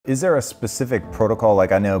Is there a specific protocol?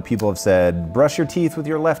 Like I know people have said, brush your teeth with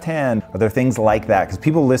your left hand. Are there things like that? Because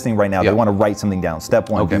people listening right now, they want to write something down. Step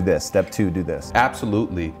 1, do this. Step 2, do this.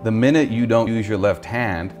 Absolutely. The minute you don't use your left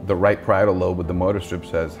hand, the right parietal lobe with the motor strip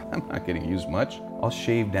says, I'm not getting used much. I'll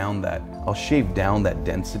shave down that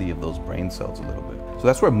density of those brain cells a little bit. So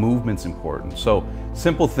that's where movement's important. So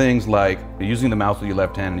simple things like using the mouse with your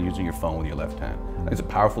left hand and using your phone with your left hand. It's a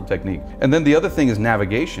powerful technique. And then the other thing is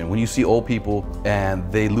navigation. When you see old people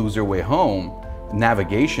and they lose their way home,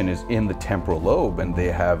 navigation is in the temporal lobe and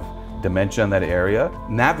they have dementia in that area.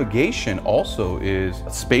 Navigation also is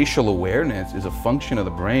spatial awareness, is a function of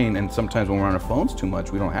the brain, and sometimes when we're on our phones too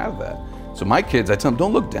much, we don't have that. So my kids, I tell them,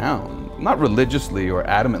 don't look down. Not religiously or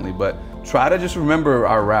adamantly, but try to just remember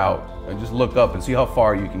our route and just look up and see how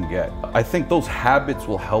far you can get. I think those habits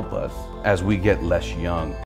will help us as we get less young.